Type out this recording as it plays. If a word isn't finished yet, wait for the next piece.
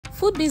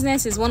Food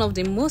business is one of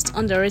the most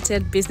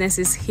underrated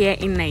businesses here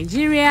in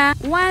Nigeria.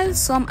 While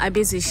some are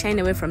busy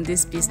shying away from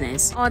this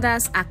business,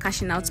 others are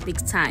cashing out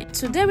big time.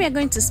 Today we are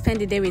going to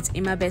spend the day with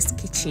Imabest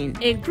Kitchen,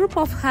 a group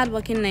of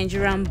hardworking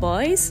Nigerian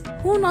boys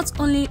who not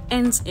only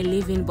earns a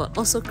living but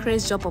also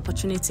creates job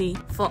opportunity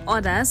for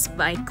others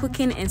by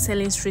cooking and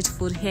selling street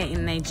food here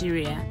in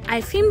Nigeria.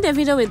 I filmed a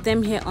video with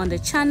them here on the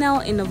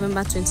channel in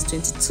November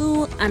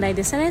 2022 and I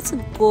decided to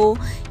go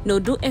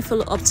do a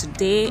follow-up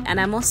today, and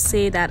I must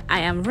say that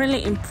I am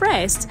really impressed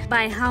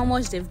by how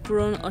much they've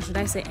grown, or should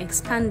I say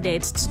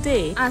expanded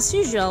today. As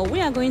usual, we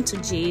are going to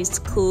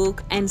gist,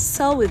 cook and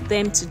sell with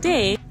them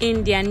today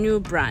in their new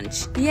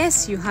branch.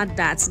 Yes, you heard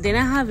that. They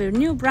now have a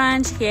new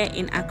branch here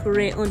in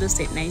Akure, Ondo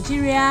State,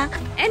 Nigeria.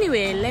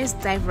 Anyway, let's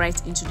dive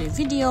right into the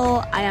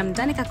video. I am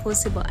Danica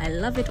Kosi, but I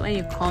love it when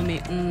you call me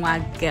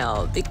Nwa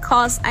girl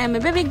because I am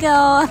a baby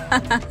girl.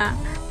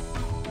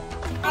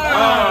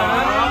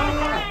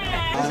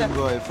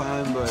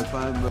 Fine boy.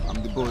 I'm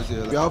the boss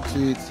here. We're up to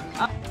it.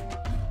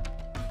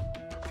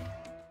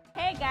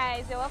 Hey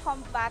guys, and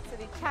welcome back to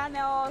the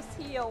channel.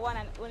 See your one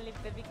and only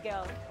baby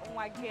girl,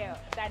 Nwa girl,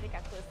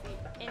 Danica Kosi,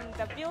 in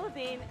the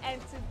building.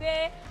 And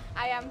today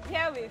I am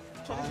here with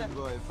Fine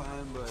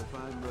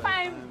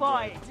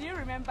boy. Do you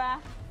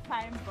remember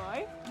Fine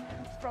boy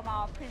from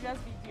our previous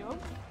video?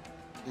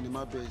 In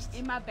Imabest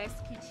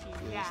Kitchen.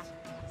 Yes. Yeah.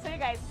 So you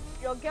guys,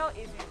 your girl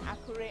is in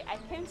Akure. I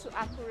came to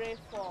Akure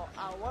for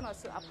one or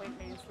two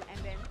appointments,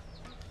 and then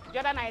the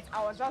other night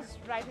I was just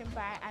driving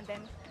by and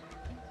then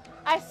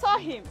I saw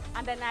him,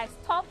 and then I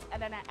stopped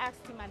and then I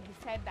asked him, and he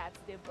said that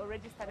they've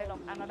already started up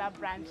another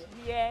branch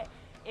here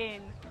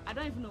in, I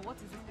don't even know what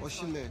is it.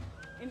 Oshile.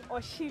 In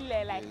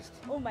Oshile, like, yes.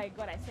 Oh my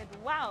God, I said,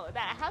 wow,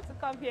 that I have to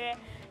come here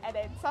and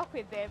then talk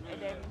with them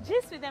and then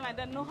gist with them. I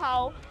don't know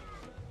how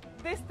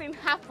this thing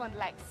happened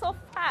like so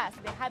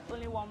fast. They had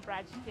only one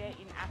branch here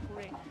in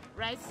Akure,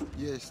 right?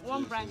 Yes.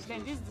 One branch.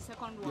 Then this is the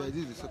second one. Yeah,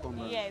 this is the second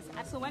branch. Yes.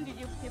 And so when did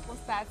you people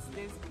start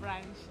this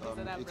branch?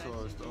 It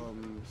was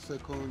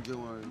 2nd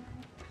January.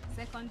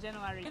 2nd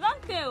January. You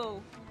don't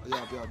tell.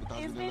 Yeah,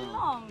 it's been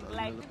long.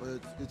 Like,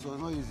 but it was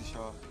not easy,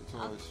 Sha. It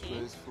was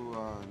stressful,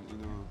 and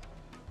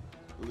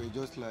we were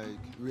just like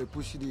we were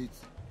pushing it.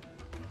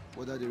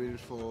 Whether the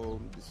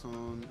rainfall, the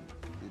sun,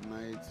 the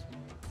night,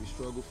 we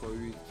struggle for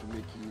it to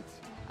make it.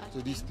 So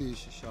this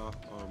stage, Sha,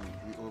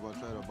 we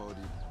over-tried about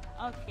it.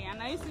 Okay,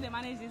 and I used to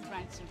manage this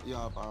branch too?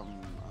 Yeah, I'm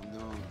the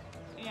one.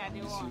 Yeah, the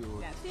one.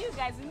 Yeah. See, you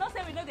guys,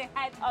 say we know they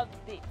hide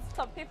updates.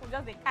 Some people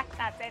just they catch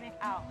that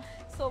anyhow.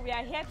 So we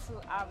are here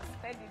to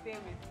spend the day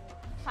with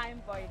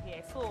Fine Boy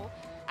here. So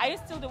are you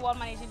still the one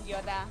managing the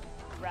other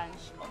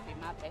branch of the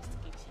Imabest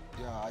Kitchen?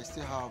 Yeah, I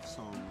still have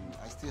some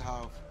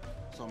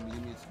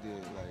limits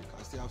there. Like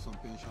I still have some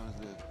pensions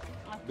there.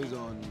 Okay. Based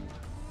on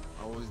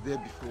I was there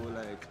before,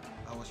 like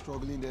I was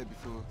struggling there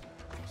before,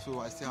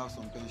 so I still have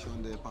some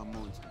pension there per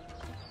month.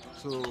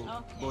 So,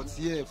 but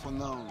yeah, for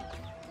now,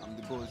 I'm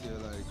the boss here,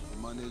 like the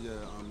manager.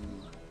 I'm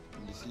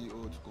the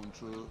CEO to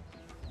control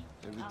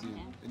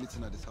everything,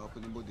 anything that is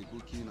happening, both the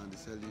cooking and the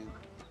selling.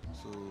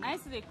 So I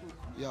still cook.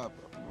 Yeah.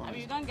 I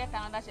mean, you don't get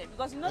another chef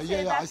because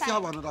I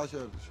still have another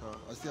chef. Sure.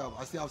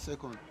 I still have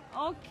second.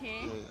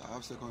 Okay. Yeah, I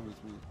have second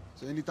with me.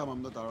 So anytime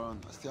I'm not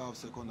around, I still have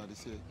second that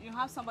is here. You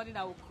have somebody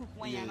that will cook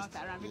when you're not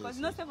around because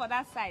say for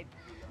that side,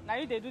 now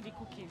you they do the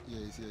cooking.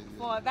 Yes.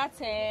 For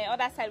that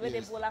other side where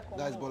they Bola Komo.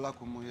 That's Bola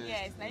Komo.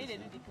 Yes. Now you they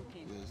do the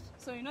cooking. Yes.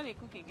 So you know they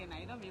cook again now.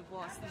 You don't be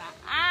boss now.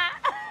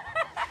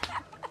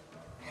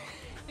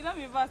 You don't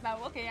be boss now.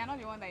 Okay, you're not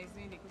the one that is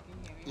doing the cooking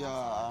here.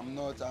 Yeah, I'm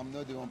not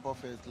the one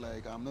perfect.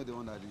 Like I'm not the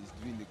one that is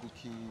doing the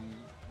cooking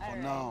for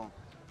now.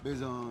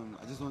 Based on,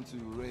 I just want to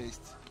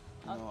rest.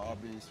 You know,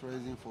 I've been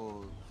stressing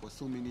for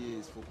so many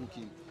years for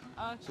cooking.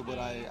 Okay. So, but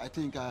I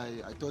think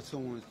I taught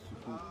someone to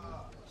cook.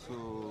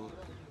 So,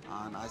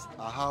 and I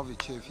have a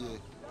chef here.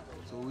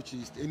 So, which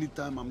is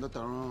anytime I'm not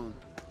around,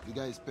 the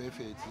guy is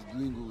perfect. He's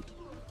doing good.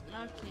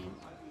 Okay.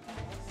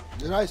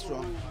 The rice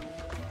strong.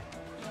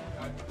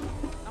 You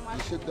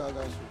shake that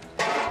guys.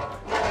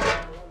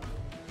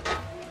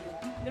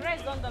 The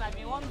rice don't done. I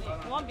mean,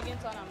 one begin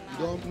turn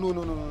now. No.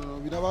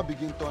 We never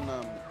begin turn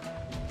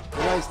The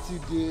rice still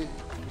there.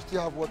 We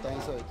still have water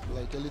inside,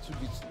 like a little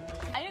bit.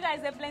 And you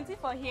guys, there plenty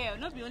for here.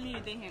 Not be only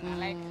you there here now.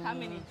 Like how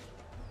many?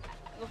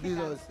 How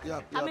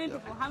many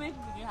people? How many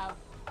people do you have?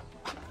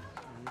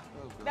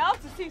 They're up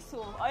to 6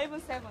 or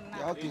even 7 now.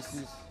 They're up to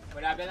 6.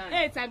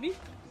 8, Abi? You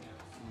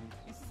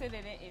say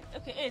they're 8.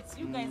 Okay, 8.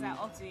 You guys are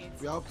up to 8.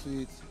 We're up to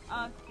 8.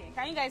 Okay.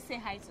 Can you guys say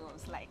hi to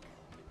us? Like,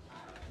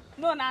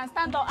 no, now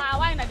stand up.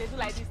 Why not they do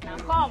like this now?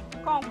 Come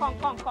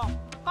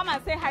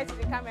and say hi to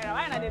the camera.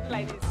 Why not they do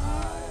like this?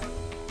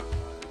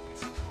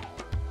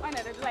 Why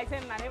not they do like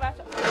saying never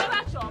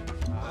chop?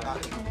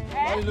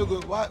 Why you no go?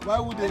 Why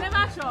would they?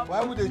 Never chop.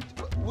 Why would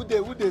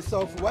they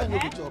sell food? Why no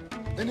go chop?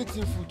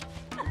 Anything food,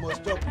 you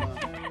must chop, man.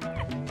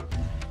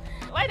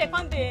 Why they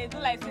can't they do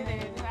like say they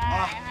do?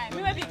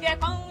 Maybe they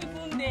can't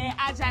even they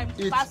agile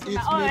pass.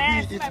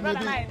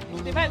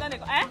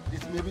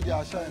 It's maybe they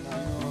are shy now,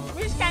 you know.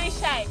 Which kind of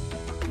shy?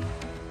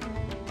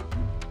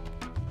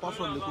 apart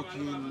from the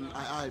cooking,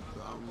 I hype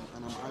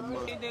and I'm hype man.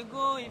 Okay, they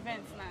go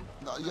events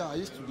now. Yeah, I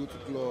used to go to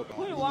club.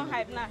 Who you want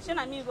hype now?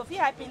 Shana me go feel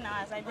happy now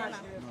as I do now. No.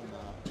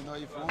 You know,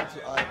 if you want to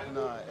hype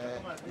now,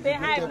 they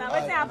hype now.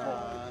 What's happening?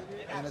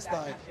 You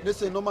understand? They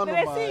say normal,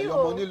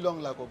 your money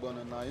long like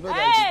Ogona now. You know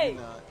hey!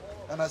 that now.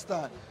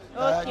 Understand?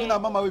 Okay. You know,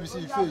 mama will be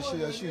saying face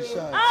she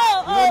shine.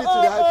 Oh, you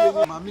don't need to hype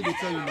me. Mommy, they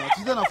tell you now.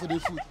 Today now for the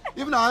food.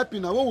 Even I hype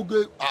now, when we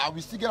go,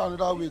 we still get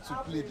another way to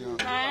play there.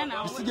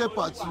 We still get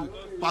part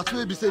 2. Part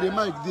 2 be say the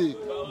mic day.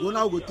 Go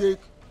now go take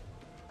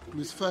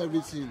misfire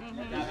everything.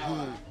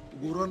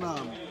 We go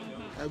run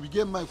we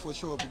get mic for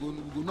sure. We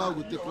go now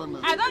go take run.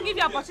 I don't give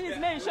you opportunity.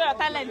 Maybe show your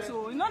talent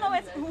too. You don't know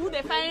who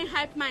they find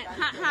hype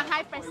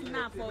person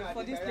now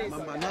for this place.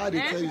 Mama, now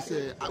they tell you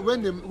say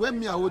when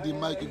me I hold the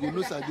mic, you go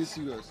know say this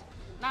serious.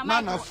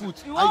 Now na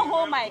foot. You won't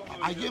hold mic.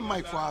 I get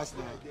mic for us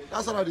now.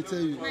 That's what they tell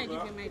you. I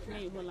give you mic,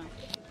 you hold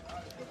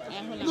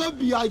on. No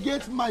be I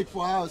get mic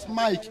for house.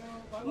 Mic.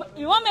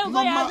 You want me to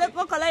go your house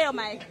go collect your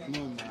mic?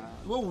 No.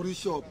 What would we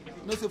shop?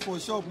 No say for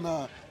shop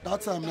now.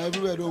 That time now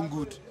everywhere don't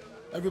good.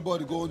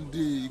 Everybody go on day.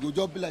 You go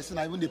just be like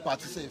saying even the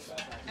party safe.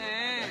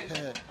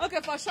 Okay,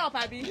 for shop,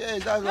 Abi.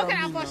 Yes, that's what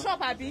I mean. For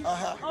shop, Abi.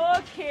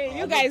 Okay,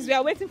 you guys, we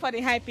are waiting for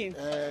the hyping.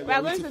 We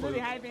are going to do the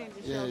hyping in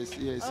the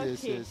shop.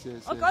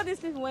 Yes. Okay, all these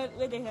people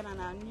where they have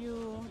are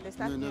new. They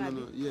start new.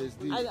 No. Yes,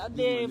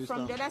 they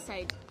from the other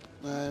side.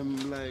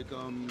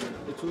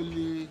 It's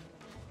only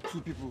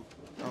 2 people.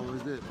 I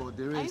was there for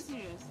the rest. Are you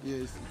serious?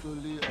 Yes, it's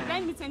only. Did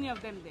I meet any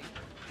of them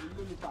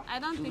there? I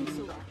don't think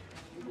so.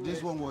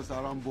 This one was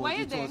around board. Were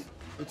you there?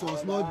 It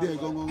was not there.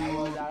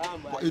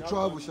 But it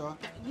travel, sure.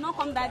 Did not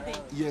come that day.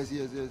 Yes.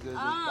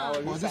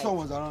 But this one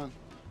was around.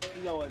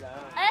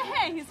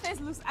 Hey, his face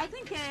looks. I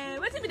think.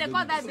 What did they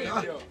call that day?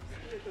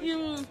 He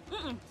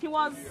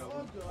was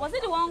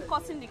it the one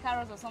cutting the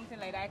carrots or something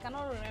like that? I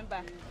cannot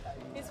remember.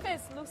 His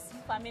face looks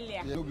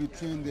familiar. Yeah, we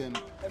train them.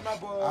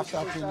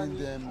 After training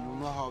them, you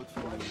know how to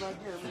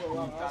you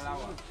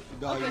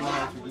know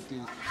how to do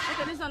things.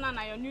 Okay, this one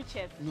now your new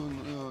chef.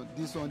 No.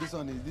 This one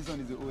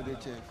is the older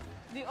chef.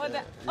 The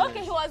other.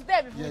 Okay, he was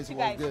there before you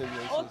guys. Yes,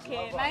 yes.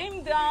 Okay, now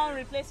him down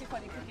replace you for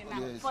the cooking now.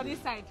 Yes, for this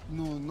side.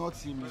 No, not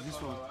him. It's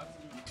this one.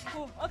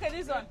 Who? Okay,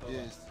 this one.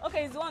 Yes.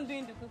 Okay, he's the one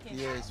doing the cooking.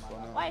 Yes, for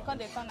now. Why can't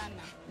they turn on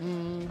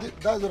now?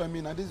 That's what I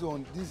mean. And this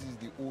is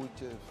the old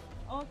chef.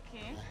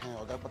 Okay.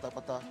 Oga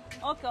pata.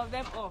 Okay, of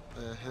them all.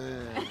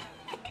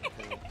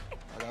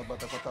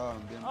 Oga pata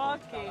and them.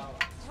 Okay.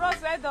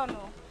 Ross, well done.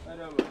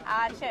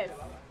 Our chef.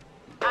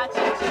 We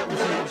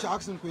should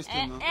ask him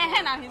question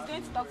now. Now he's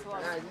going to talk to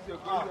us.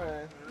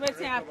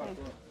 Waiting happen.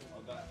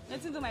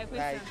 Let's do my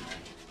question.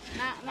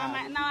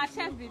 Now our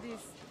chef be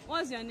this.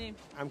 What's your name?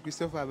 I'm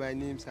Christopher by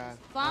name, sir.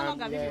 For how long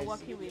have you been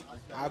working with?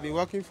 I've been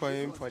working for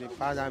him for the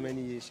past how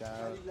many years,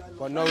 sir.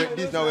 But no,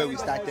 this is not where we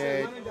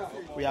started.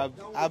 We have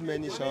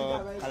many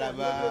shops,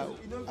 Calabar,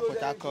 Port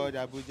Harcourt,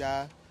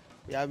 Abuja.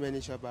 We have many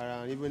shops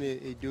around. Even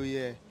Edo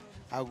here,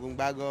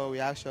 Agungbago, we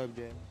have shops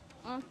there.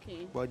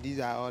 Okay. But these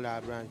are all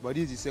our branches. But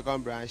this is the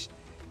second branch.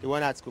 The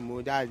one at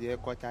Komo, that's the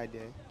headquarters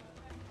there.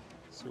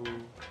 So,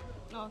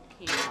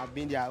 okay. I've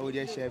been their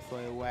oldest chef for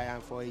a while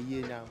and for a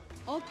year now.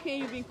 Okay,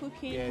 you've been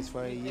cooking? Yes,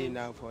 for a year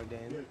now for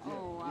them.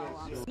 Oh, wow.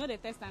 So, you know the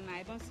test now.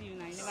 I don't see you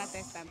now. You never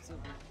test them too.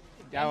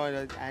 That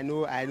one,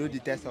 I know the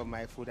taste of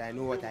my food. I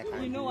know what I can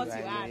do. You know what you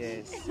add?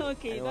 Yes.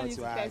 Okay, you don't need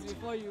to test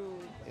before you...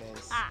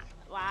 Yes.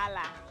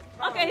 Voila.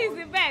 Okay, he's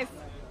the best.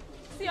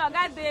 See, your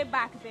guy day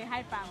back, they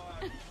hype him.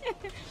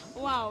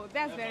 Wow,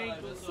 that's very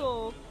good.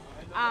 So,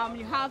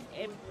 you have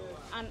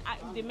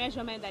the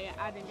measurement that you're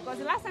adding. Because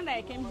the last time that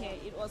I came here,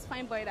 it was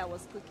Fine Boy that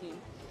was cooking.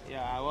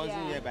 Yeah, I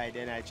wasn't here by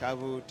then. I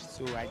traveled,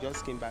 so I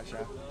just came back,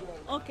 sir.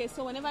 Okay,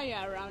 so whenever you're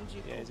around,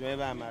 you... Yes,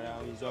 whenever I'm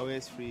around, he's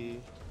always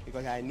free.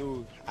 Because I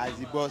know, as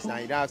the boss now,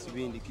 he don't have to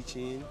be in the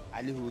kitchen.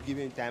 At least we'll give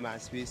him time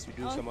and space to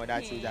do some other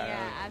things around.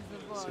 Yeah, as the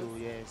boss. So,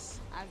 yes.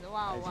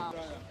 Wow.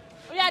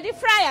 Oh, yeah, the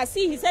fryer.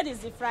 See, he said it's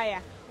the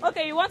fryer.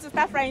 Okay, you want to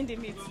start frying the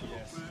meat?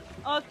 Yes.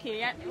 Okay.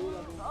 Yeah.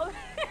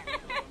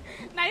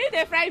 Now you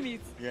they fry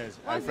meat? Yes,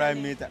 I fry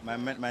meat.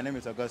 My name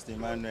is Augustine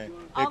Emmanuel,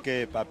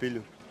 a.k.a.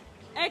 Papilo.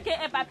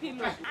 A.k.a.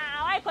 Papilo.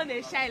 Why can't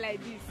they shine like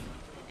this?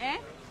 Eh?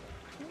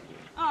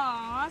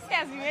 Oh, see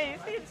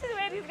the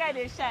way this guy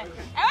they shine.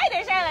 And why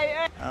they shine like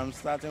that? I'm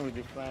starting with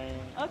the frying.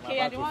 Okay,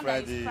 you're the one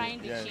that is frying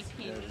the chicken.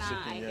 Yes,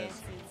 Now I guess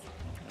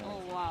it.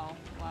 Oh, wow.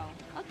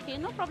 Okay,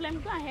 no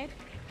problem. Go ahead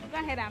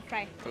and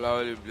fry.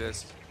 Kolawole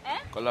bless. Eh?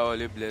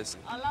 Kolawole bless.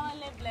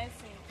 Olawale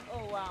blessing.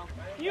 Oh, wow.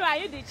 Are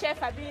you the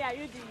chef, Abi? Are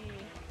you the...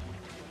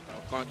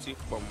 Cutting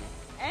Komo.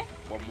 Eh?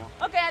 Komo.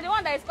 Okay, you're the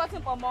one that is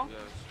cutting Komo? Yes.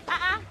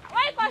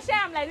 Why you can't share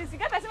them like this? You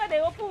get person where they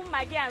open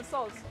Maggi and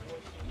salt.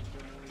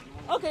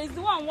 Okay, it's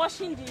the one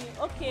washing the...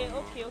 Okay.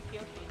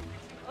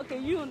 Okay,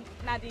 you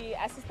now the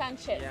assistant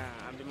chef. Yeah,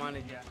 I'm the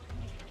manager.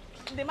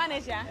 The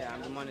manager? Yeah,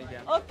 I'm the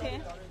manager.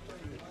 Okay.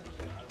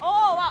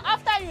 Oh, wow.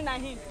 After you, na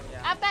him.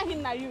 Yeah. After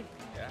him, na you.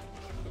 Yeah.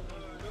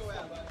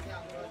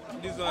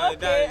 This one,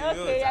 Okay, that,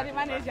 okay, you're the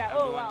manager.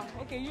 Oh wow.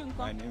 Okay, you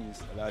My come. name is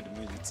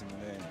Oladumiji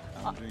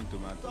Timule. I'm doing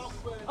tomatoes.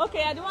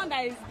 Okay, you're the one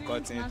that is doing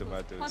Cutting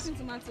tomatoes. Cutting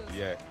tomatoes.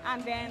 Yeah.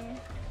 And then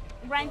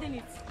grinding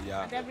it.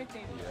 Yeah. And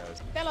everything.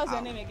 Yes. Tell us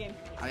your name again.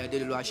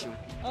 Ayodele Luashu.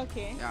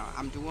 Okay. Yeah,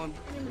 I'm the one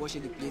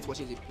washing the plates,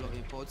 washing the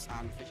pots,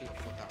 and fetching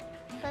of water.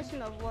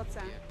 Fetching of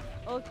water.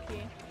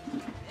 Okay.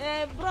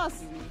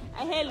 Bros,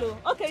 hello.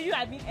 Okay, you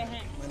are being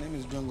My name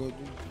is John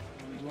Godwin.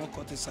 I'm the one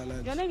cutting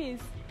salad. Your name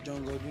is?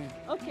 John Godwin.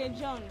 Okay,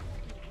 John.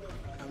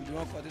 I'm the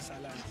one cutting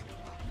salad.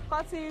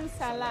 Cutting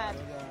salad.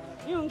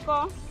 You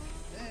unko?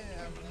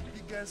 I'm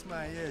the biggest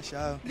man here,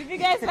 Shao. The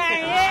biggest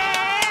man.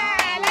 Yeah!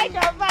 I like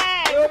your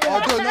vibe.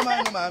 Although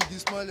normal, I'm the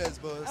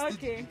smallest, but still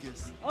Okay. the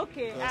biggest.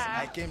 Okay. Because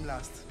I came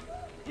last.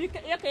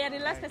 Okay, you're the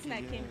last person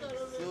I came.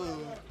 So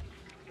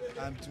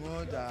I'm the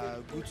one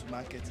that go to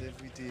market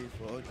every day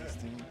for all these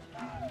things.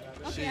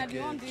 Okay, you're the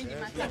one doing the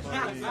market. I'm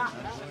the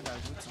one that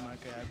go to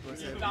market, I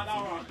process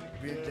everything,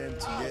 bring them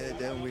together,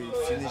 then we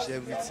finish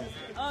everything.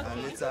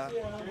 And later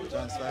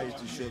transfer it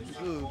to shop.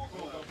 So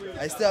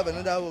I still have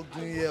another work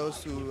doing here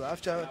also.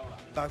 After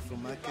back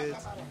from market,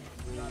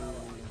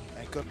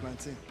 I cut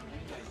plantain.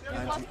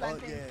 And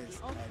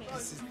yes, I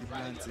pieces the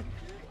plantain.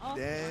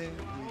 Then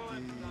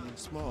with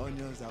the small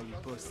onions that we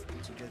bust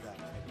together,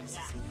 I pieces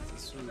it.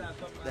 So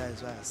that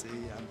is why I say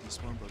I'm the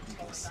small but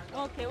biggest.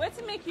 Okay, what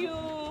to make you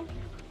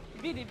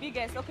be the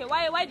biggest? Okay,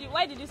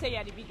 why did you say you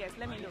are the biggest?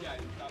 Let me know.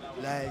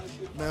 Like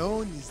my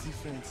own is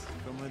different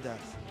from others.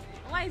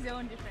 Why is your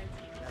own different?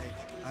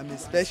 Like I'm a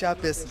special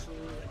person.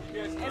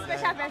 A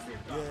special person.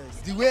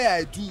 Yes. The way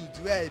I do,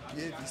 the way I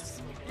behave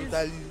is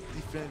totally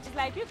different. It's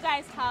like you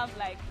guys have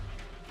like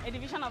a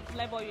division of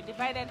labor. You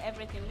divided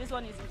everything. This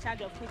one is in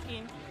charge of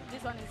cooking.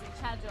 This one is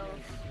in charge of.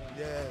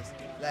 Yes.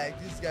 Like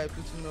this guy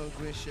putting on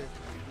green shirt.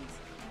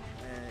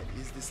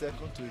 Is the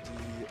second to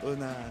the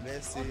owner, and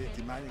let's say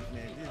the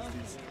management.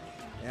 This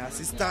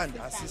and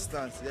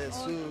assistant.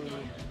 Yes. Okay. So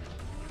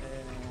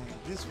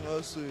this one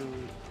also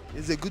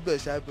is a good boy,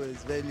 but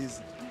it's very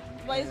lazy.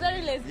 But it's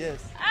very lazy.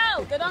 Yes.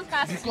 Oh, they don't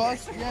cast.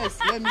 Because yes,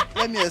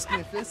 let me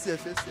explain. Face here.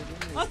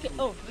 Okay.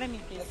 Oh, let me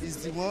please. It's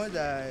the one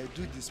that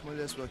do the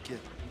smallest work here.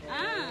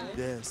 Ah.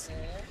 Yes.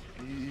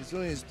 His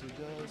own is to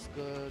just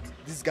cut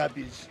this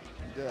garbage.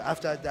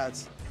 After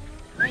that,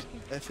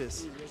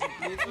 FS.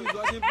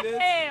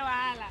 Hey,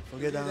 wahala.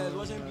 Forget that.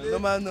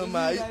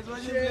 Normal.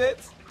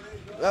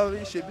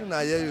 Well, she be na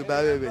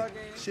Yoruba baby.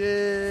 She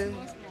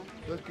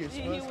okay.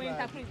 He will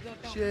interpret.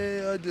 She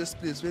all those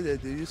places where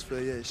they use for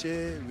here. She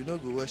we no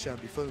go wash am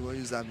before we wan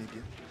use am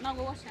again. No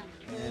go wash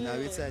am. And na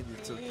wetin I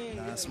dey talk.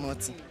 Na small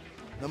thing.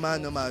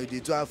 Normal. We dey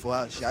do am for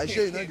house. I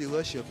sure you no dey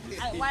wash your place.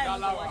 Why you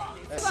go wash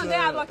this? This one dey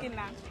hard working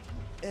now.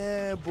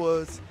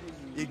 But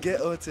e get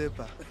hot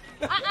temper.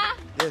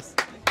 Yes.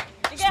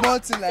 Small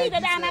thing like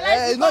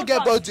this. No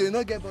get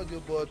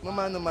body, but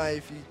normal.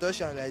 If you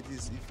touch am like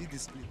this, you fit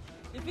display.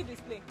 You fit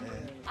display.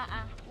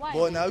 Why?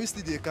 But now we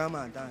still dey calm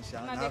and dance,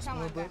 sha. Now Na dey calm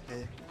small and boy.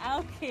 dance.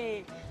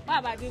 Okay. What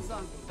about this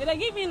one? They dey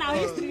give me now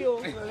history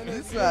o.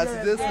 This one as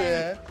e dey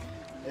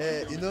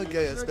say, you no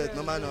get respect,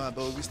 normal,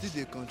 but we still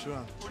dey control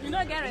am. You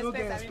no get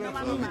respect, I mean,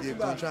 normal. We dey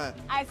control am.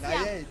 I see Na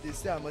am. here dey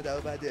see her mother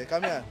over there.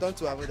 Come here, turn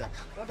to her mother.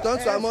 Turn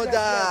to her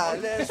mother.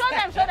 Let's.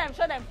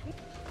 Show them.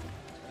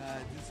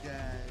 This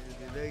guy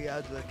is a very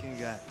hardworking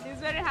guy. He's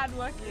very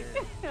hardworking.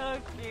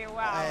 Okay,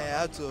 wow.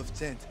 Out of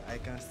 10, I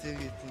can still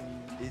rate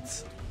him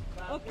 8.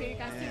 Okay, you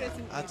can still rate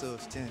him. Out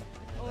of 10,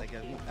 like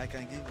I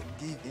can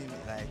give him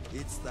like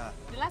 8 stars.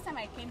 The last time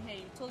I came here,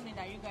 you told me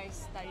that you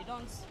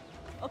don't.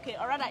 Okay,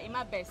 or rather, in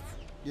my best.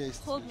 Yes.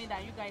 Told me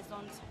that you guys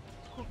don't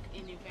cook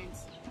in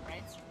events,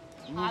 right?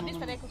 No, Have you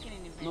started cooking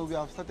in events? No, we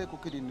have started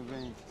cooking in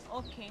events.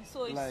 Okay,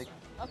 so it's Like,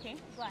 okay.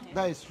 Go ahead.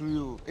 That is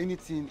real.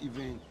 Anything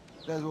event.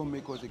 That's what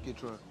makes us a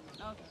caterer.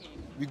 Okay.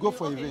 We go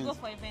for You events. go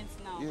for events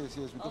now. Yes,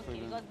 we go for Okay,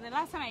 events. because the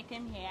last time I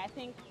came here, I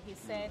think he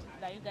said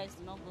that you guys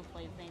do not go for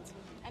events.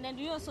 And then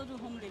do you also do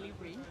home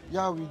delivery?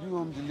 Yeah, we do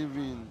home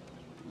delivering.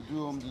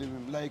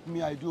 Like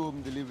me, I do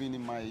home delivering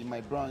in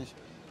my branch.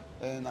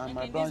 And Like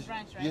my in branch, this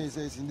branch, right?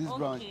 yes, in this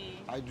branch,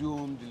 I do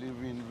home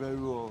delivering very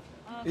well.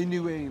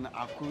 Anywhere in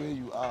Akure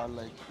you are,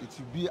 like it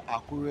will be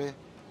Akure.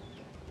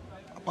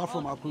 Apart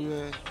from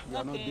Akure, we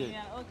are not there.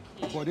 Yeah,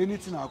 okay. But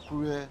anything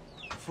Akure,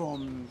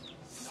 from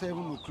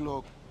 7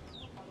 o'clock,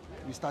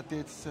 we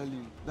started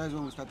selling. That's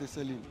when we started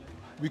selling.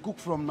 We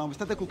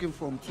started cooking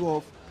from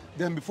 12.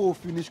 Then before we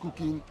finish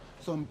cooking,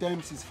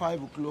 sometimes it's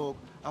 5 o'clock.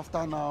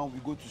 After now, we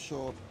go to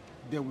shop.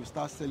 Then we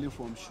start selling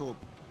from shop.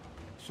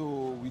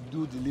 So we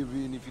do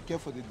delivering. If you care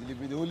for the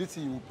delivery, the only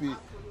thing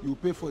you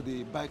pay for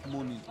the bike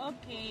money.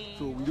 Okay.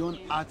 So we don't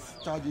add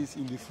charges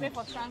in the Pay food.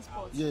 for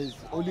transport. Yes,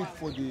 only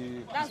for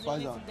the That's the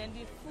only disposal. thing. Then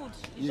the food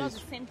is Yes.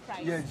 just the same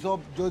price. Yeah, it's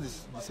all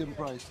just the same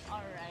price. All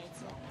right.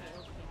 Okay.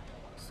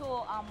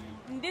 So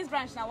in this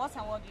branch now, what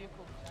and what do you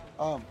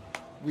cook?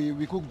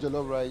 We cook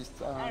jollof rice.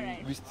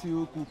 Alright. We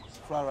still cook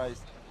fried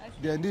rice.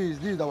 Then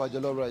this is our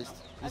jollof rice.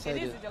 Okay, this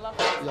there. is the jollof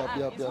rice.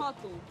 Yep. It's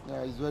hot too.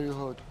 Yeah, it's very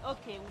hot.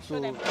 Okay, we'll So,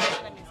 show them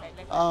inside.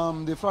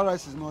 Like the fried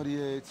rice is not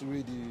here, it's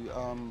ready. But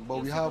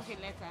You'll we still have, cook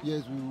it later?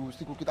 yes, we will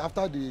still cook it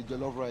after the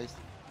jollof rice,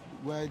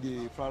 where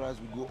the fried rice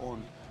will go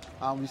on.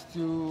 And we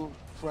still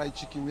fry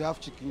chicken. We have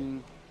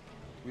chicken,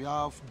 we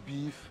have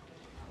beef,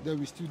 then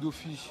we still do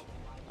fish.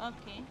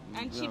 Okay,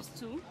 and chips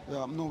too?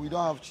 Yeah, no, we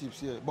don't have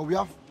chips here, but we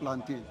have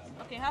plantain.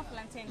 Okay, have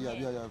plantain Yeah,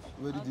 here.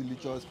 very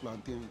delicious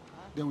plantain.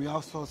 Then we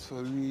have sauce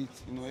for it.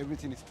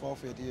 Everything is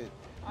perfect here.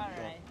 All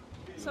right.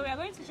 So we are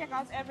going to check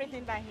out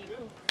everything that he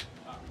cooked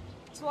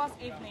towards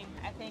evening,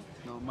 I think.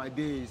 No, my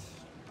day is,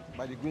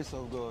 by the grace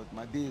of God,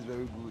 my day is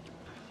very good.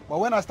 But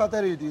when I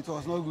started it, it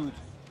was not good.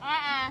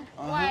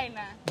 Why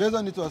now? Based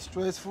on it was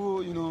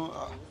stressful,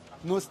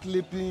 no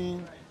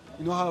sleeping.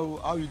 You know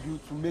how you do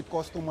to make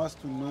customers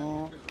to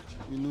know,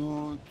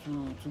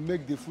 to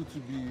make the food to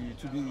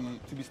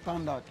be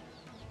standard.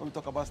 When we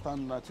talk about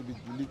standard, to be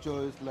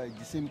delicious, like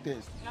the same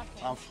taste.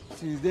 Okay. And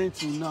since then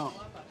till now,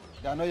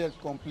 they are not yet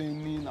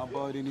complaining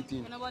about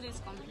anything. Nobody is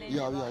complaining.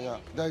 Yeah.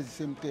 Anything. That is the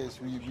same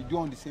taste. We do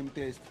on the same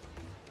taste.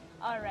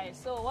 All right.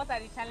 So what are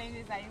the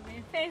challenges that you've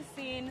been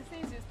facing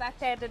since you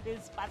started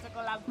this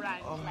particular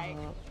brand?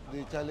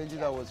 The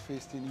challenges I was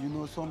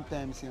facing,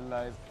 sometimes in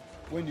life,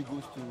 when it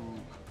goes to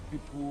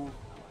people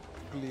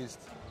placed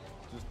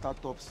to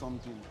start up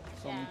something,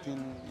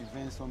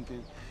 event,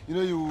 something,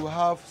 you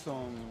have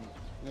some,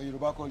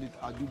 Yoruba call it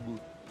adubo.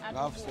 You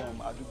have some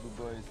adubo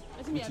boys,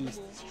 which is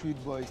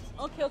street boys.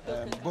 Okay.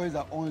 Boys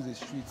that own the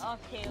streets.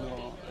 Okay.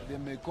 They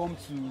may come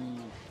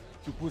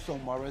to put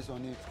some morals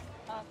on it.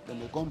 Okay. They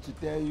may come to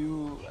tell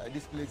you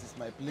this place is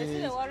my place. They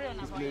still worry on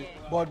This about place.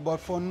 it. But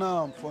for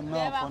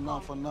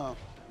now,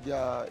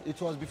 yeah,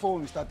 it was before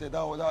we started.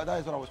 That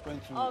is what I was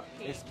trying to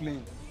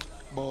explain.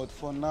 But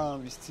for now,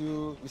 we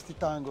still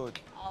thank God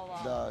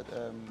that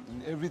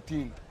in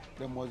everything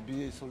there must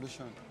be a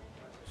solution.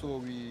 So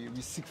we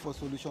seek for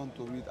solution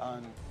to it,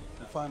 and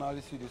we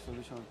finally see the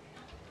solution.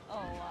 Oh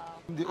wow!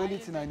 The only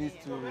thing I need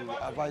to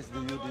advise the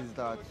youth is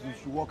that you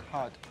should work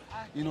hard.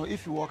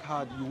 If you work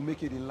hard, you will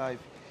make it in life.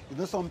 It's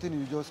not something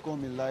you just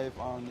come in life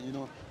and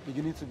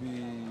beginning to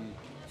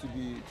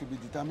be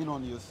determined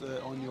on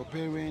your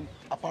parent.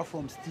 Apart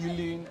from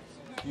stealing,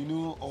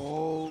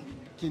 or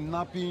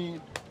kidnapping,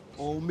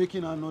 or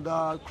making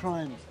another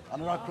crime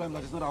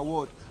that is not a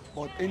word.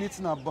 But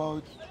anything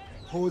about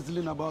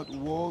hustling, about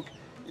work,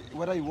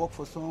 whether you work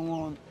for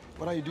someone,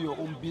 whether you do your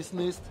own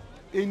business,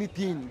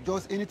 anything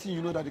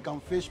that you can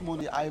fetch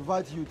money, I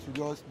invite you to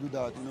just do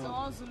that. To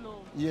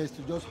hustle. Yes,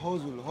 to just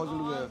hustle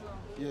well.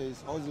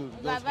 Yes, hustle.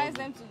 You advise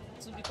them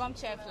to become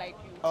chef like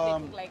you, to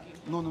cook like you.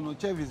 No,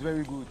 chef is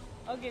very good.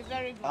 Okay, it's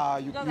very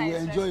good. You will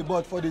enjoy it,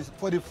 but for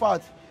the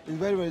fat, it's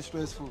very, very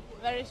stressful.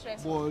 Very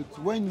stressful. But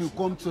when you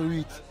come to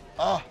it,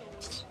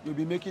 you'll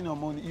be making your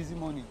money, easy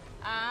money.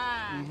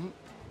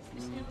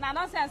 Now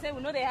don't say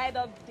we know they hide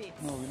up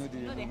dates. No, we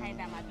know they hide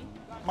them, Abby.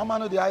 Mama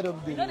know they hide up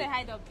dates. We know they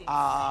hide up dates.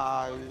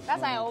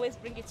 That's why I always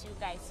bring it to you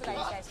guys, so that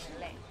you guys can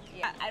learn.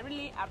 Yeah, I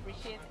really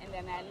appreciate, and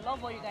then I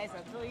love what you guys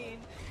are doing.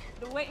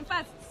 In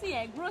fact,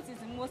 growth is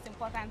the most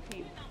important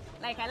thing.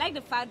 Like, I like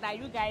the fact that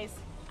you guys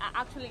are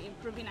actually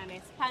improving and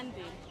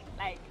expanding.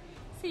 Like,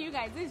 see, you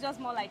guys, this is just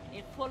more like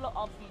a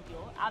follow-up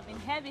video. I've been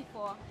here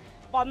before,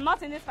 but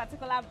not in this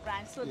particular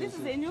branch. So this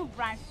is a new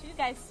branch. You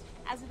guys,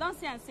 as you don't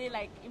see and say,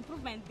 like,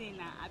 improvement day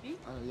now, Abby.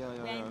 We are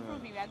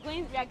improving.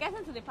 We are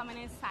getting to the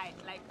permanent side.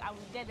 Like, I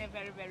will get there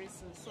very, very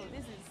soon. So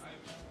this is,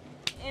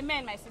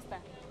 amen, my sister.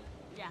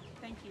 Yeah,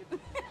 thank you.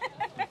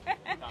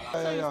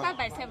 So you start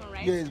by 7,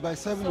 right? Yeah, it's by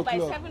 7 o'clock.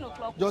 So by 7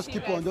 o'clock, just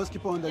keep on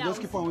there.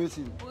 Just keep on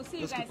waiting. We'll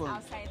see you guys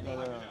outside there.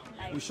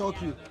 Like, we'll shock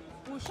you.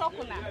 We'll shock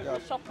you now. We'll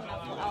shock you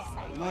now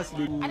outside. Nice.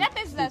 Are there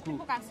places that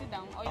people can sit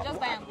down, or you just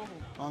buy and go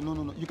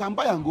home? No. You can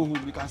buy and go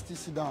home. You can still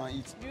sit down and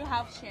eat. Do you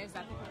have chairs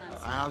that people can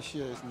sit? I have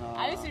chairs now.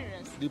 Are you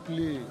serious? They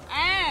play.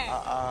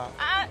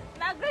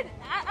 Now great.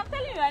 I'm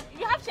telling you,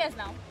 you have chairs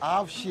now. I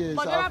have chairs.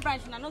 But the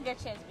branch, you don't get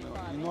chairs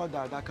before. You know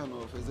that kind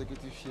of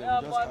executive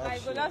chair. But I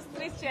go just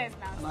street chairs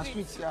now.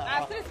 Street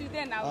you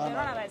there now. They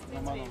run about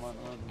street.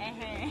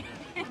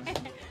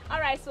 All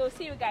right, so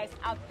see you guys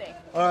out there.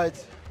 All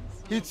right,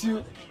 hit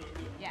you.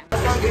 Yeah.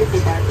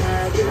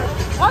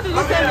 What did you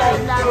say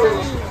that?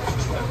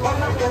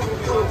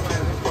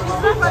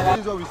 This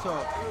is what we saw.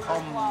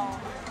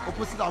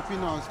 Opposite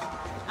Aquinas.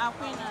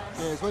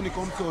 Yes, when it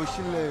comes to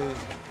Oshile,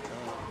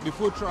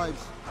 before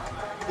tribes.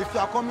 If you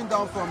are coming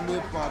down from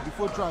Nepal,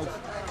 before tribes.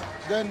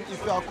 Then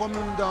if you are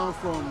coming down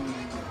from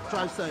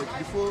tribe side,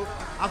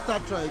 after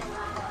tribes,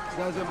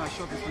 that's where my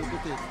shop is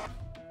located.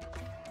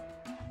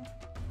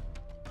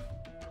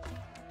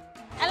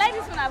 I like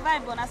this one, a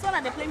vibe, but I saw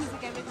that they play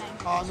music every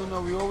time.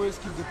 No, we always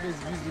keep the place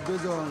busy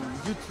based on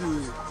due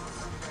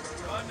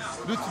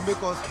to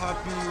make us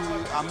happy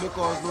and make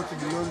us not to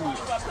be lonely.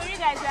 So you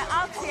guys are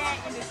out here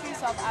in the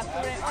streets of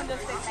Akure, Ondo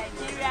State,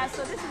 Nigeria.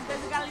 So this is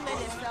basically where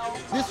they sell.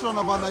 This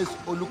runabout is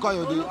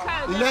Olukayode.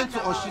 He learned to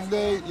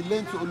Oshile, he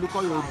learned to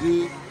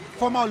Olukayode,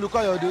 former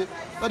Olukayode,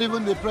 not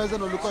even the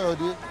present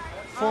Olukayode.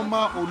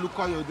 Former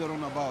Olukoyo they're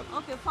on about.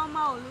 Okay, former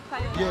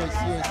Olukoyo. Yes.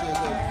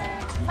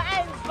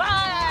 Fine boy!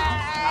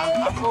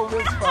 I'm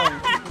always fine.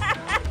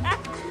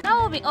 That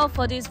will be all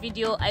for this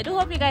video. I do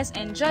hope you guys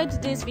enjoyed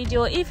this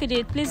video. If you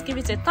did, please give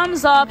it a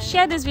thumbs up,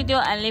 share this video,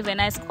 and leave a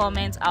nice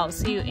comment. I'll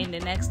see you in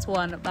the next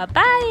one. Bye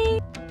bye.